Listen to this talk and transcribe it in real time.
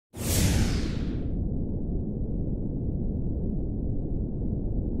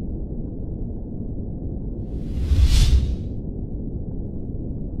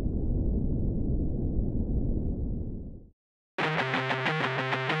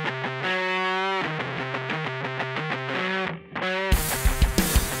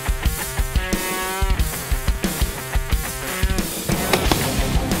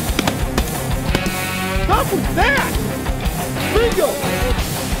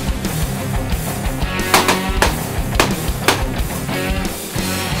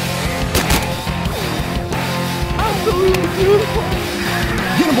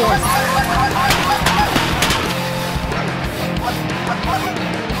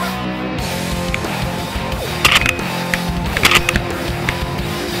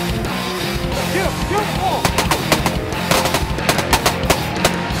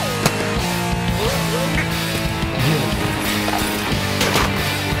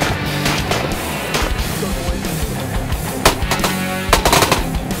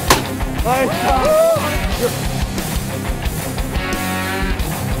Let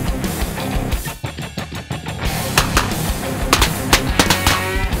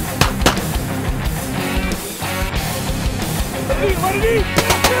it eat!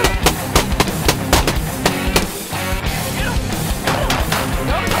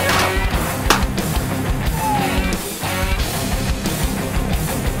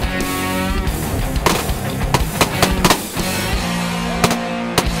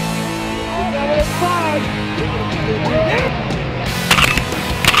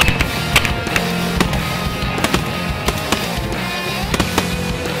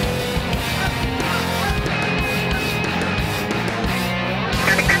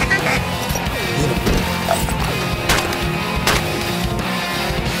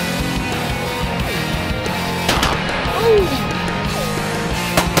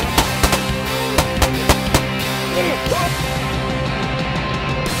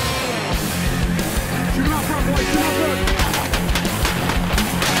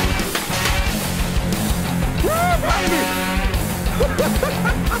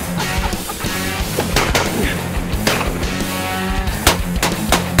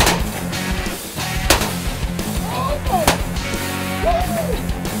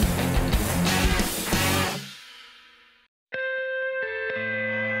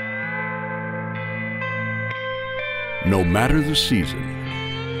 No matter the season,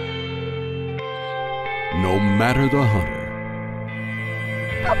 no matter the hunter,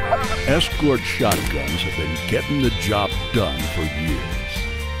 Escort shotguns have been getting the job done for years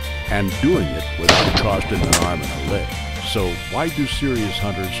and doing it without costing an arm and a leg. So why do serious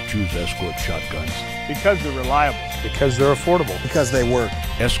hunters choose Escort shotguns? Because they're reliable. Because they're affordable. Because they work.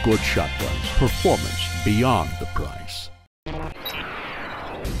 Escort shotguns, performance beyond the price.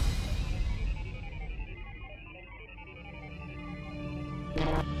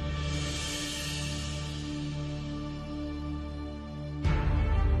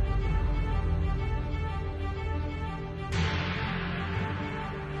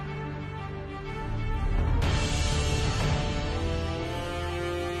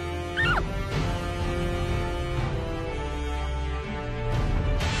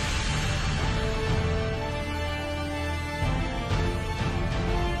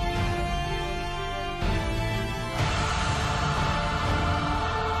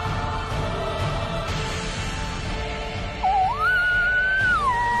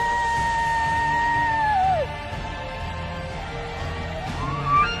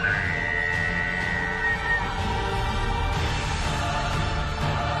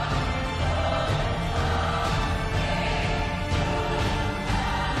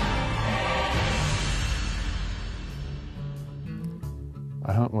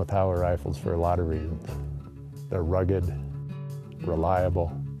 I hunt with Howa rifles for a lot of reasons. They're rugged, reliable,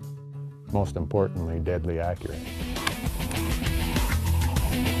 most importantly, deadly accurate.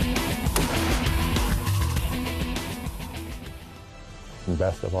 And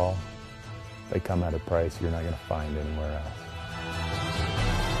best of all, they come at a price you're not going to find anywhere else.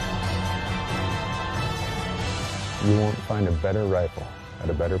 You won't find a better rifle at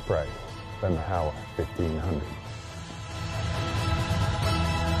a better price than the Howa 1500.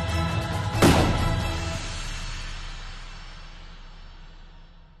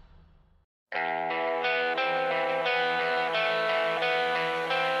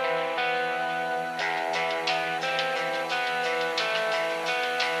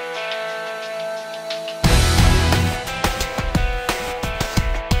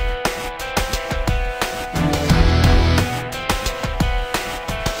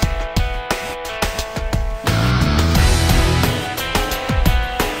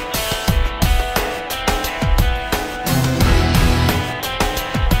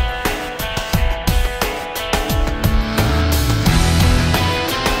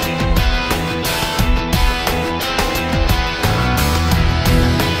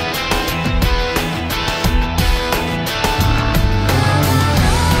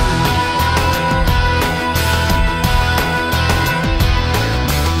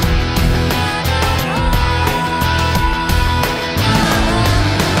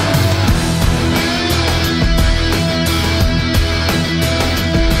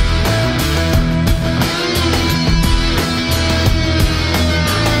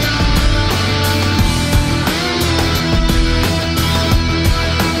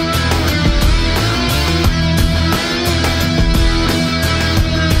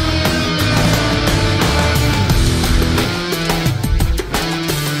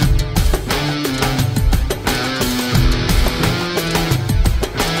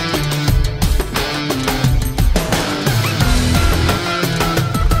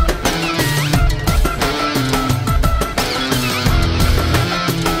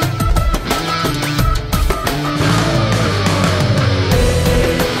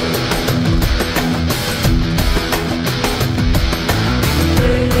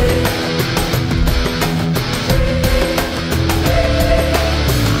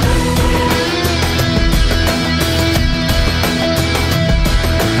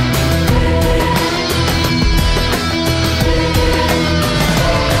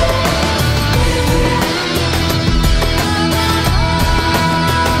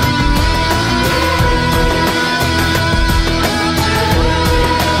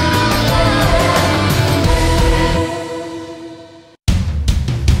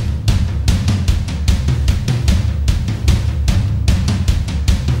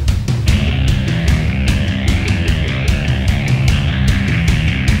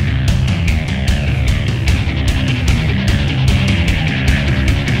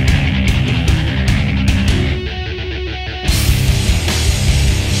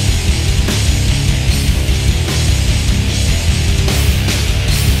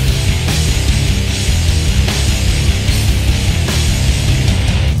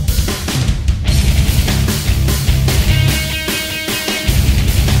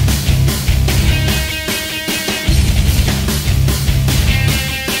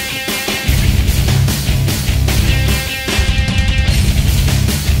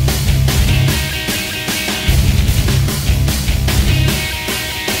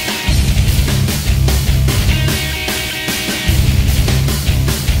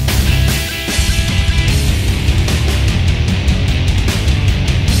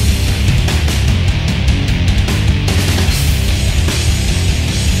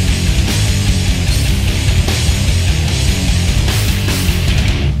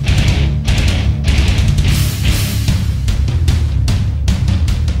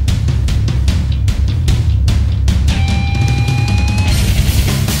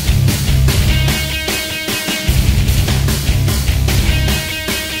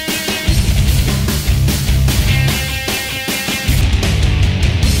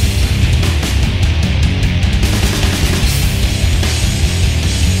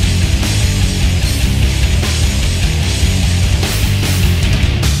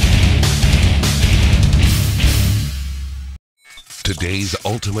 today's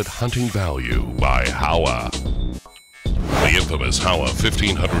ultimate hunting value by Howa. The infamous Howa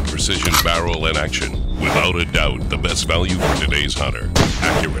 1500 precision barrel and action. Without a doubt, the best value for today's hunter.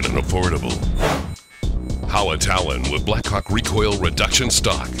 Accurate and affordable. Howa Talon with Blackhawk recoil reduction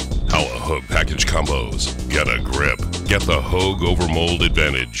stock. Howa Hogue package combos. Get a grip. Get the Hogue over mold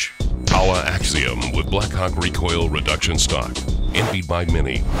advantage. Howa Axiom with Blackhawk recoil reduction stock. Envied by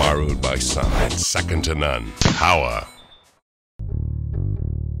many, borrowed by some, and second to none. Howa.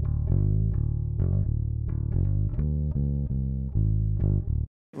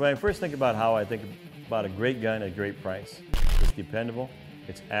 When I first think about Howa, I think about a great gun at a great price. It's dependable,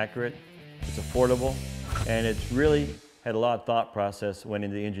 it's accurate, it's affordable, and it's really had a lot of thought process went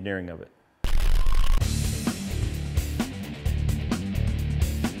into the engineering of it.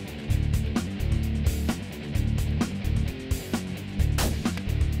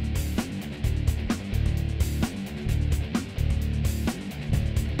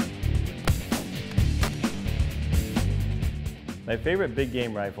 My favorite big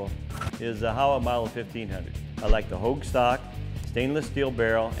game rifle is the Howa Model 1500. I like the Hogue stock, stainless steel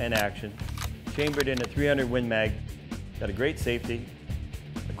barrel and action, chambered in a 300 Win Mag, got a great safety,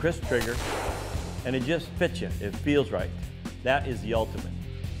 a crisp trigger, and it just fits you, it feels right. That is the ultimate.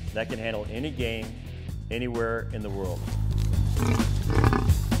 That can handle any game, anywhere in the world.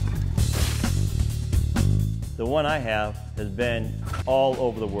 The one I have has been all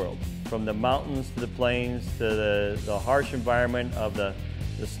over the world. From the mountains to the plains to the harsh environment of the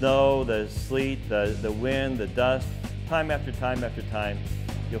snow, the sleet, the wind, the dust. Time after time after time,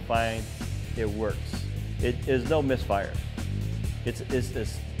 you'll find it works. It is no misfire. It's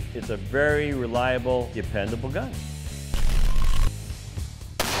a very reliable, dependable gun.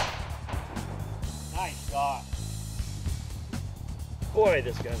 Nice shot. Boy,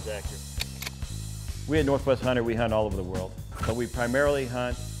 this gun's accurate. We at Northwest Hunter, we hunt all over the world, but we primarily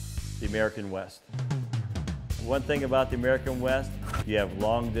hunt the American West. One thing about the American West, you have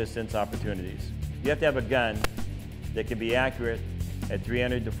long distance opportunities. You have to have a gun that can be accurate at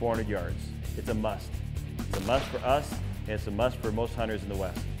 300 to 400 yards. It's a must. It's a must for us, and it's a must for most hunters in the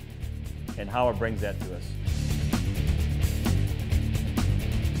West. And Howa brings that to us.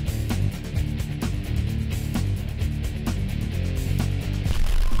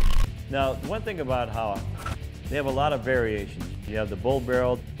 Now, one thing about Howa, they have a lot of variations. You have the bull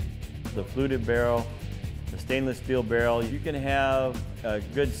barrel, the fluted barrel, the stainless steel barrel. You can have a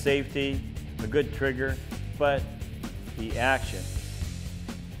good safety, a good trigger, but the action,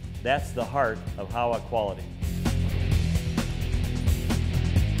 that's the heart of Howa quality.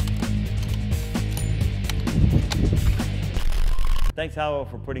 Thanks Howa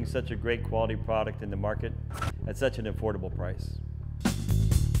for putting such a great quality product in the market at such an affordable price.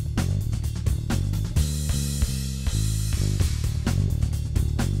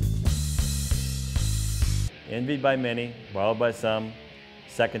 Envied by many, borrowed by some,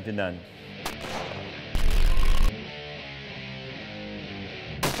 second to none.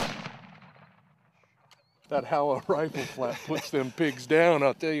 That Howa rifle flat puts them pigs down,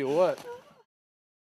 I'll tell you what.